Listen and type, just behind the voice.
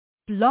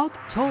Blog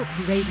Talk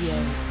Radio.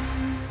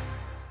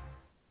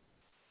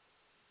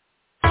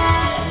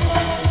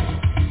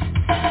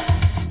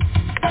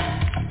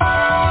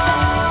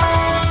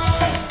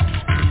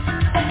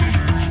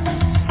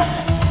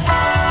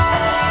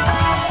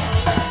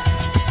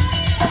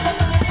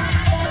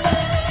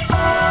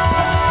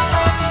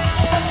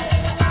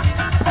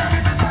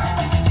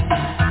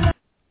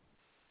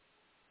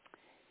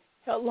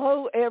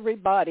 Hello,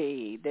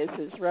 everybody. This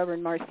is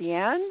Reverend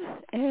Marcianne,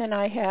 and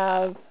I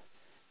have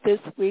this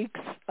week's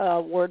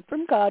Word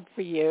from God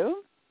for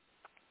you.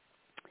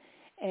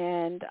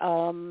 And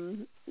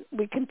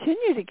we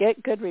continue to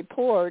get good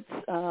reports.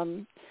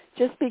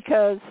 Just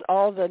because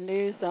all the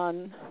news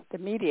on the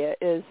media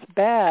is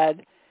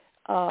bad,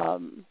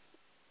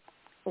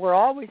 we're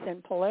always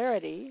in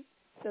polarity.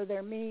 So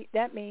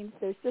that means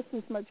there's just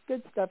as much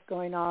good stuff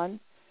going on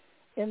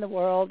in the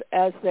world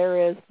as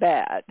there is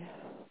bad.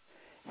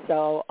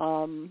 So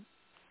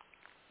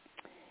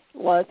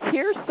let's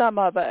hear some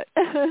of it.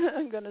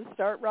 I'm going to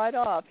start right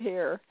off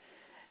here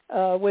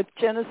with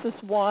Genesis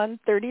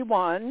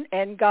 1:31.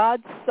 And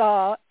God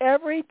saw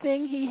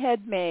everything he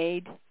had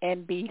made,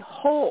 and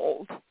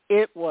behold,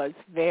 it was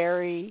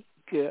very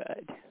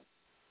good.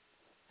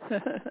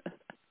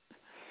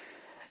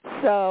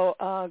 So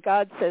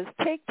God says,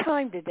 take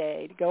time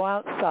today to go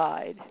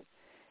outside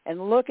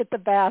and look at the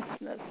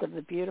vastness of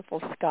the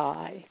beautiful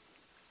sky.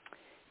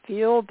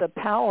 Feel the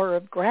power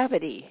of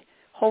gravity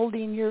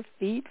holding your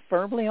feet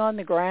firmly on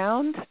the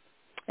ground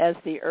as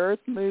the earth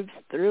moves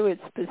through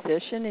its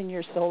position in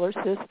your solar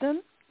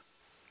system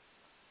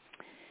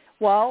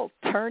while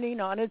turning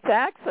on its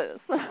axis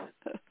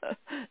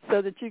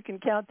so that you can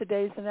count the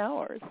days and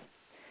hours.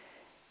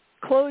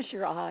 Close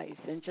your eyes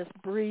and just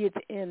breathe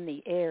in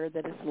the air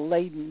that is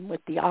laden with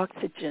the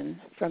oxygen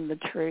from the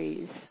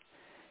trees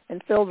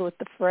and filled with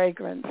the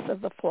fragrance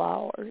of the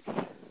flowers.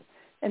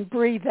 And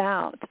breathe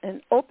out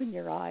and open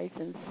your eyes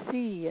and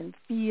see and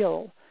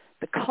feel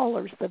the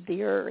colors of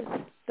the earth,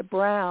 the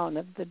brown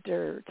of the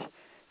dirt,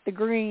 the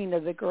green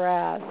of the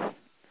grass,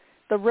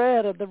 the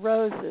red of the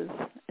roses,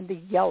 and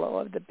the yellow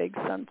of the big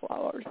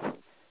sunflowers,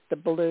 the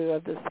blue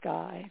of the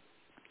sky.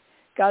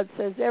 God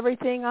says,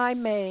 everything I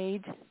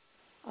made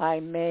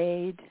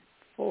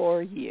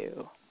for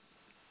you.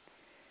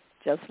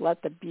 Just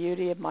let the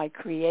beauty of my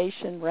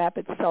creation wrap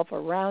itself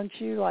around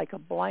you like a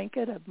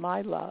blanket of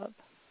my love.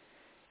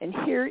 And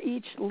hear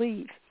each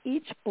leaf,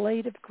 each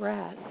blade of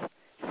grass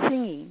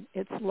singing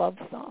its love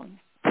song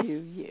to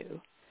you.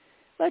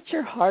 Let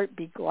your heart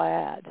be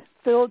glad,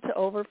 filled to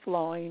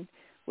overflowing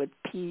with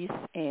peace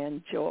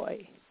and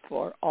joy,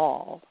 for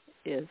all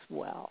is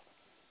well.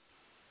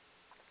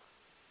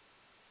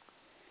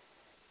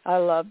 I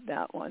love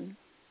that one.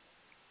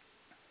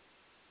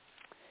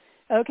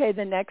 Okay,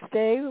 the next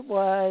day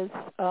was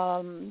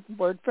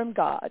Word from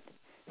God.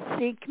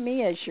 Seek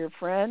me as your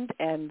friend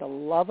and the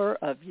lover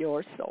of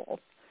your soul.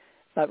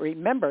 But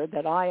remember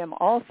that I am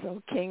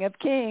also King of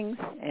kings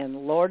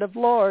and Lord of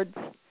lords.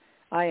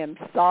 I am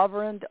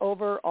sovereign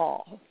over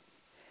all.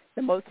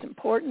 The most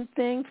important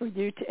thing for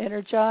you to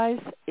energize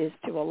is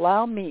to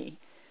allow me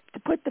to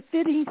put the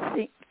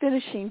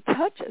finishing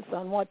touches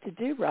on what to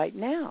do right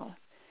now.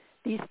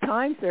 These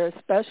times are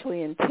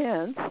especially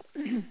intense,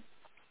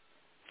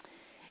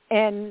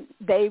 and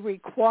they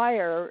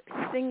require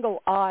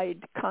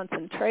single-eyed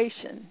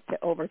concentration to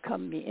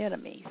overcome the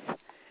enemies.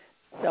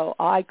 So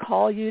I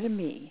call you to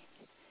me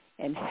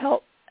and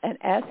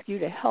ask you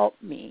to help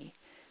me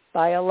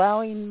by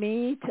allowing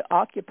me to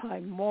occupy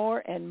more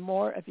and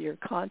more of your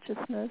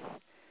consciousness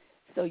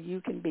so you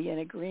can be in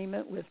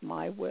agreement with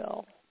my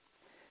will.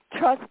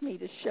 Trust me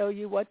to show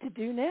you what to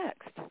do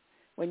next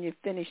when you've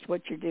finished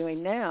what you're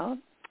doing now,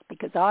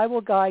 because I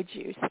will guide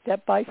you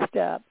step by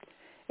step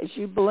as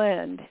you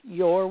blend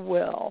your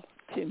will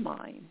to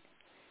mine.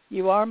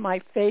 You are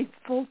my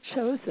faithful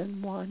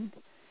chosen one.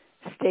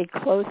 Stay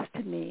close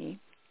to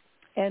me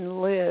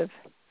and live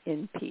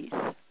in peace.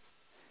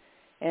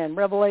 And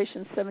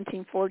Revelation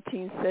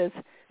 17:14 says,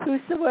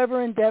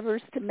 whosoever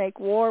endeavors to make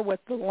war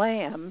with the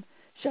Lamb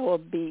shall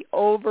be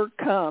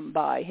overcome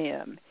by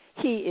him.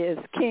 He is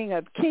King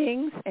of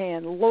kings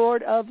and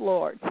Lord of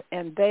lords,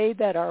 and they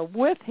that are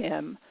with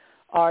him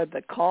are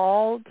the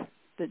called,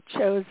 the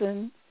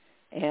chosen,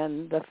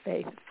 and the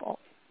faithful.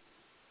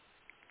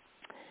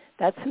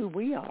 That's who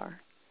we are.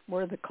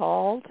 We're the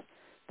called,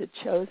 the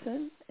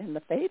chosen, and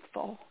the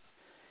faithful.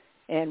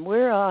 And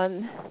we're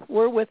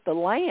with the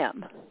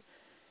Lamb.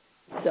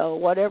 So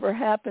whatever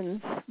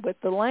happens with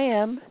the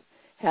Lamb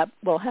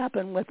will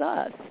happen with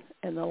us.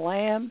 And the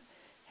Lamb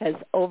has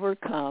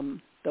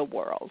overcome the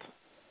world.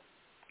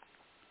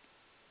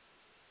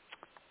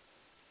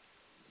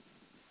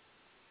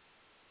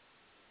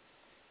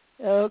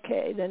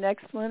 Okay, the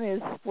next one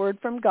is Word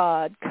from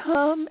God.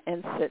 Come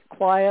and sit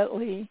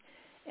quietly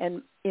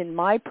and in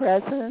my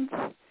presence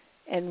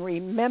and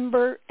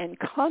remember and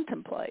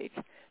contemplate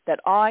that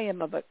I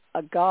am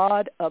a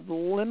God of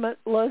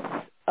limitless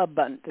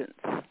abundance.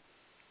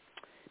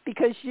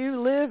 Because you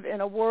live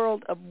in a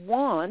world of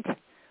want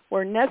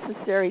where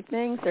necessary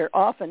things are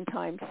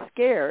oftentimes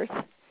scarce,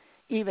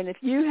 even if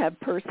you have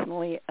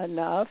personally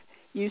enough,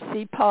 you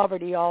see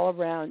poverty all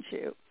around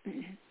you.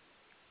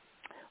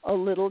 A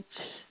little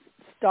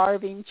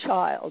starving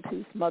child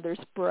whose mother's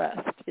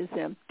breast is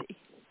empty.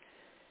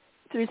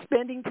 Through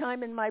spending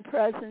time in my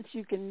presence,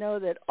 you can know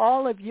that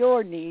all of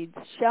your needs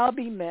shall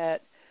be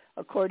met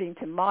according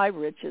to my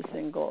riches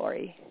and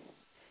glory.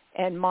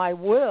 And my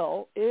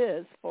will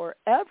is for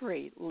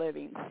every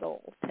living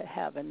soul to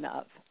have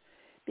enough,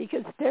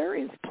 because there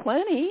is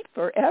plenty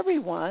for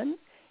everyone,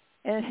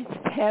 and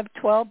have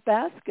 12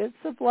 baskets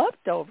of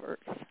leftovers.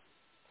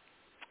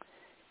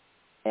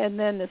 And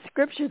then the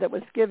scripture that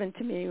was given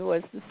to me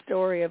was the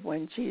story of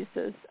when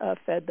Jesus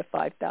fed the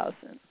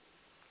 5,000.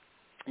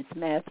 It's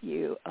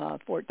Matthew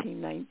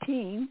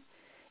 14:19.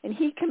 And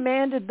he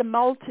commanded the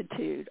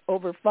multitude,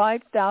 over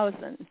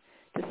 5,000,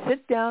 to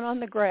sit down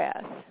on the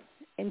grass.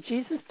 And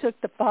Jesus took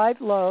the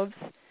 5 loaves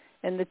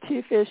and the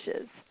 2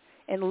 fishes,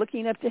 and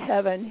looking up to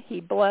heaven,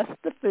 he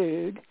blessed the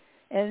food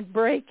and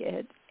brake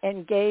it,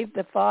 and gave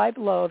the 5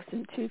 loaves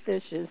and 2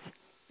 fishes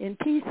in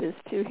pieces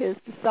to his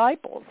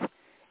disciples.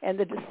 And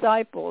the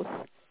disciples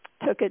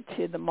took it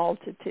to the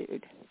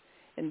multitude.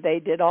 And they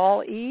did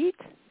all eat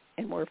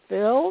and were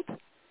filled,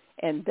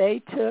 and they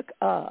took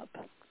up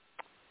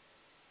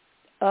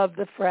of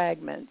the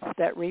fragments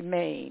that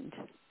remained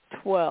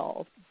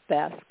 12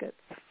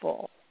 baskets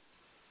full.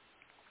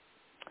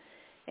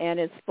 And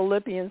it's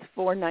Philippians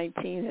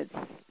 4:19. It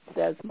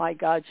says, my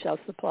God shall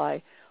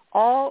supply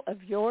all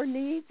of your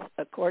needs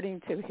according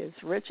to his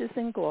riches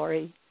and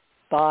glory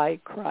by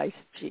Christ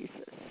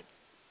Jesus.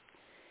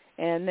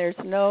 And there's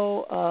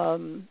no,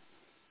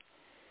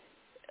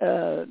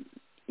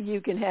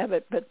 you can have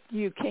it, but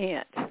you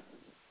can't,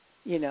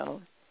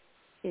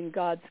 in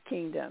God's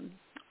kingdom.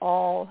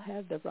 All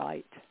have the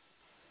right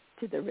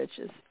to the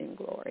riches and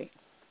glory.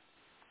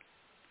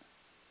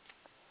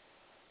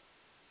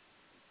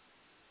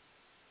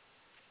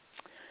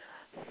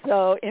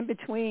 So in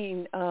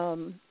between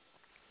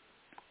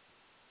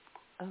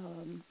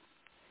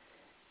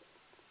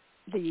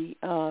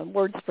the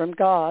words from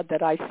God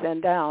that I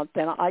send out,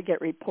 then I get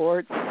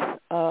reports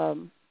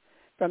from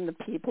the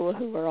people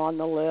who are on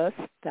the list,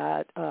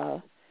 that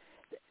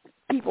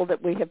people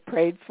that we have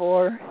prayed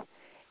for,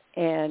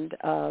 and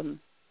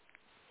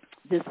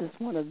this is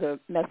one of the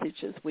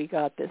messages we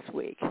got this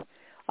week.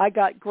 I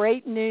got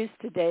great news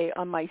today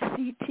on my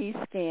CT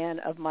scan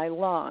of my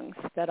lungs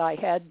that I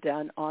had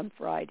done on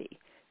Friday.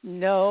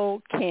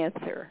 No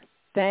cancer.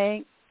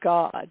 Thank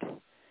God.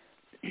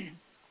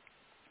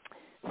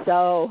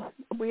 So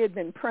we had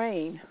been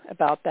praying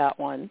about that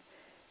one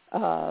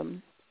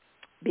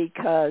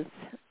because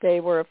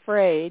they were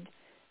afraid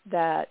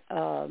that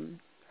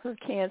her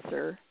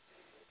cancer,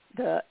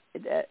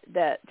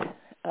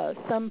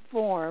 some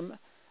form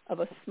of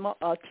a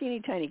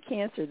teeny tiny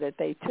cancer that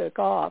they took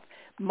off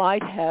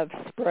might have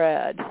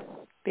spread,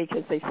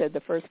 because they said the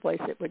first place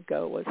it would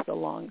go was the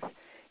lungs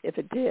if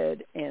it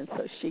did. And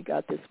so she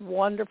got this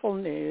wonderful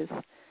news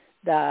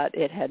that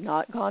it had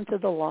not gone to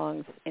the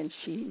lungs, and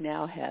she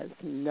now has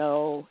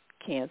no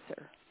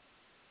cancer.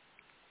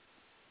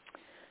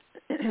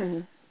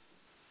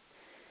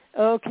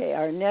 Okay,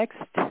 our next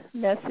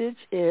message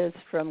is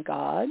from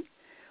God.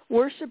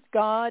 Worship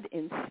God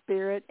in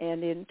spirit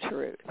and in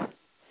truth.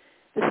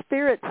 The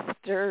Spirit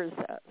stirs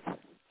us,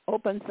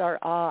 opens our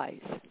eyes,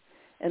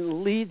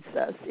 and leads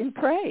us in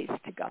praise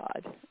to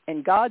God.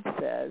 And God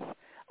says,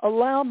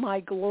 allow my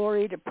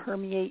glory to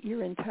permeate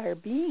your entire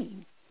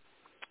being.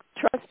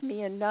 Trust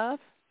me enough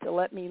to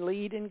let me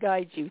lead and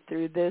guide you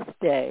through this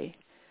day,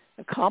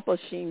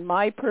 accomplishing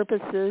my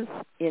purposes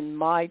in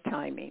my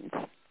timings.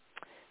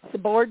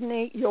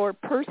 Subordinate your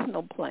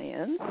personal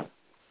plans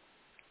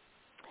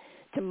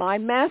to my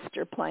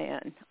master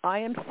plan. I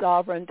am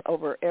sovereign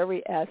over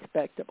every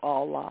aspect of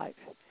all life.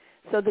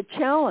 So the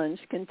challenge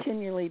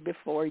continually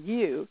before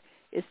you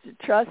is to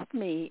trust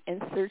me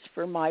and search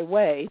for my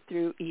way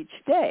through each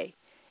day.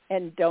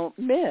 And don't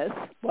miss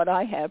what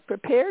I have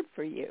prepared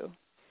for you.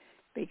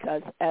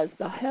 Because as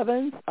the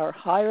heavens are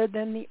higher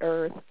than the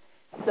earth,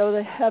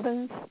 so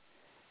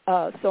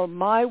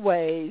my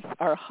ways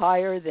are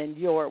higher than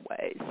your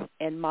ways,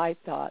 and my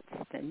thoughts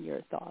than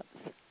your thoughts.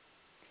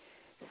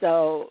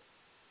 So,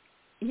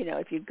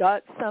 if you've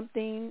got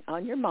something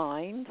on your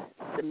mind,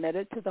 submit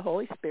it to the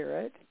Holy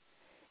Spirit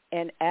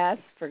and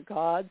ask for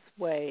God's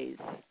ways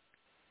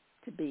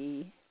to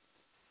be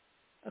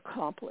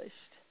accomplished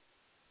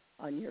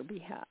on your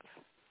behalf.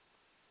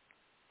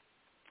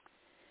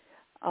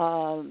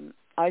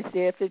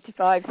 Isaiah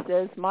 55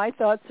 says, my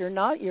thoughts are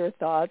not your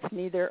thoughts,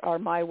 neither are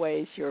my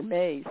ways your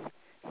ways,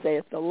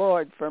 saith the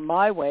Lord, for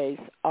my ways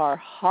are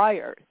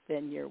higher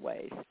than your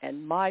ways,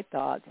 and my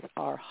thoughts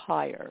are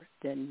higher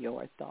than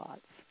your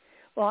thoughts.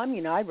 Well,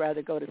 I'd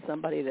rather go to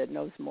somebody that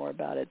knows more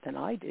about it than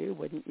I do,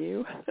 wouldn't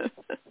you?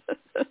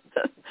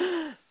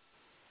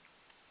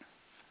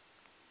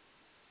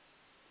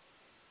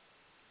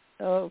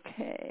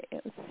 Okay,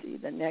 let's see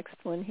the next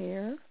one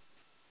here.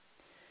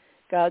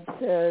 God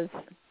says,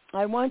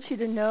 I want you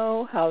to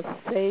know how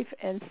safe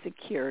and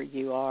secure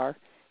you are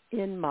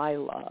in my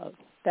love.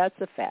 That's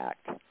a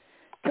fact.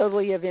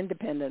 totally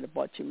independent of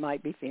what you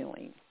might be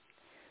feeling.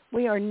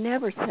 We are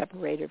never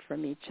separated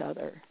from each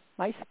other.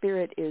 My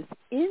spirit is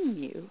in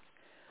you.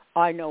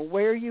 I know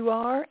where you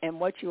are and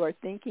what you are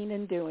thinking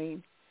and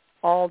doing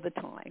all the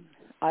time.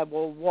 I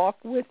will walk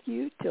with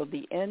you till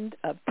the end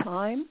of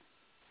time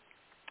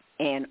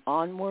and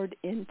onward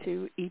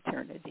into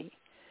eternity.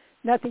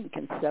 Nothing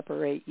can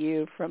separate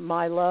you from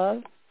my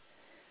love.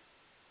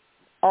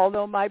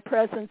 Although my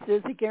presence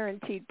is a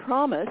guaranteed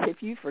promise,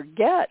 if you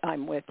forget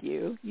I'm with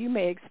you, you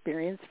may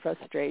experience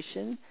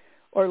frustration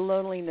or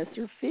loneliness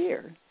or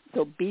fear.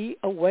 So be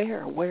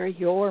aware where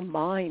your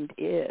mind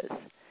is.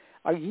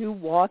 Are you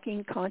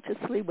walking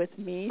consciously with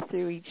me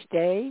through each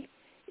day?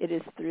 It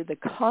is through the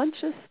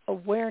conscious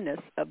awareness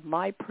of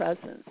my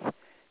presence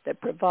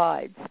that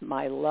provides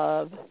my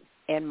love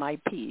and my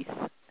peace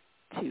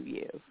to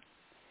you.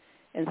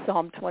 And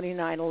Psalm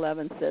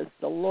 29:11 says,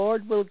 the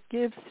Lord will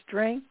give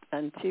strength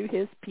unto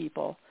his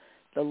people.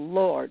 The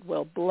Lord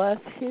will bless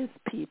his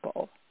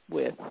people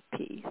with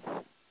peace.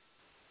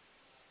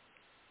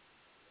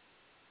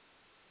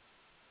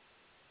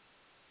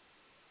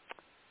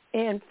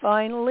 And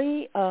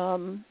finally,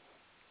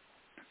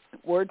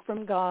 word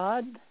from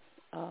God.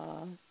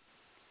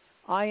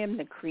 I am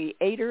the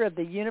creator of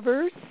the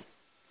universe.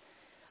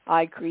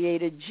 I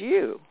created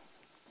you.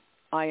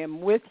 I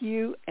am with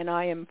you and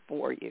I am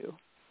for you.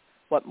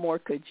 What more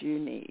could you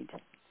need?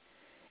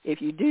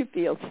 If you do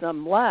feel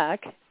some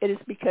lack, it is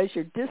because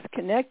you're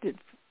disconnected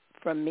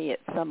from me at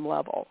some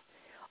level.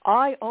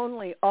 I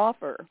only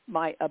offer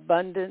my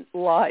abundant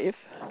life.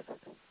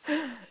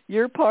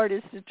 Your part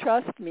is to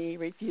trust me,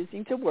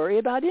 refusing to worry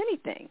about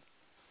anything.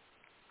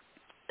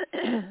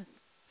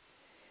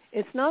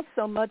 It's not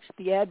so much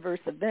the adverse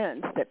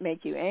events that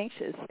make you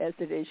anxious as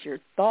it is your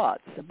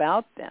thoughts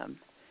about them.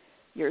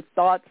 Your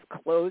thoughts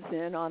close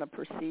in on a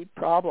perceived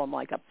problem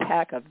like a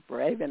pack of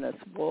ravenous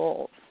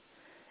wolves,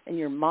 and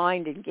your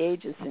mind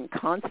engages in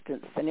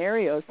constant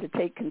scenarios to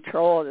take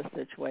control of the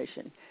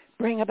situation,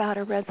 bring about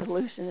a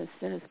resolution as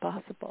soon as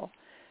possible.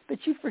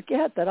 But you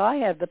forget that I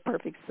have the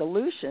perfect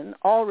solution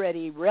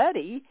already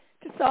ready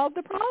to solve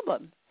the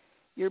problem.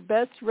 Your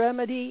best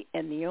remedy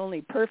and the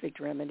only perfect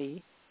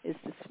remedy is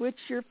to switch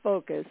your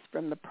focus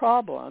from the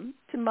problem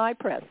to my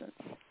presence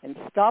and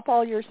stop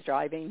all your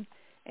striving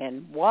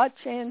and watch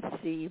and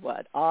see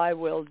what I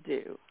will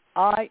do.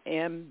 I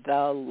am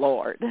the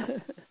Lord.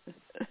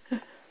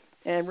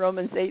 And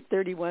Romans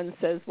 8:31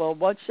 says, well,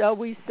 what shall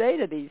we say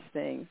to these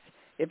things?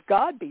 If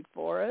God be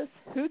for us,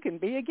 who can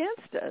be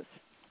against us?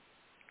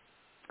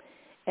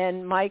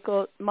 And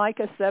Micah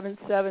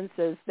 7:7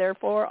 says,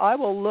 therefore I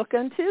will look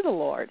unto the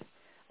Lord.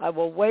 I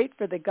will wait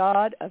for the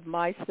God of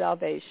my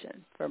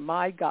salvation, for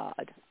my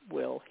God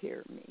will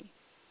hear me.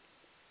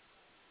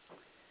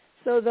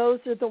 So those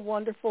are the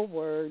wonderful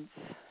words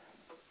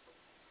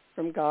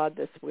from God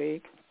this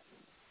week.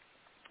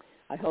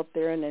 I hope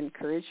they're an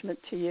encouragement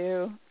to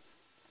you.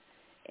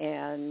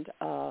 And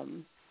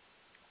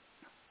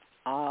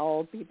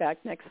I'll be back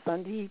next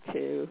Sunday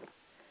to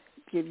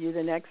give you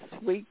the next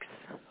week's,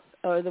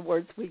 or the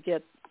words we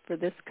get for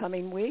this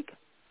coming week.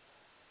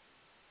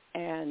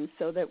 And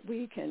so that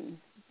we can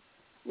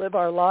live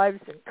our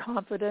lives in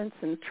confidence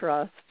and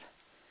trust,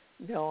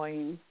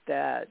 knowing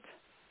that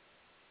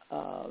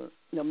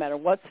no matter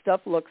what stuff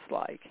looks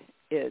like,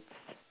 it's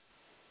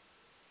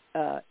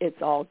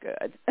all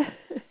good.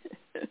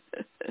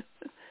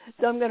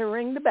 So I'm going to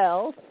ring the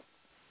bell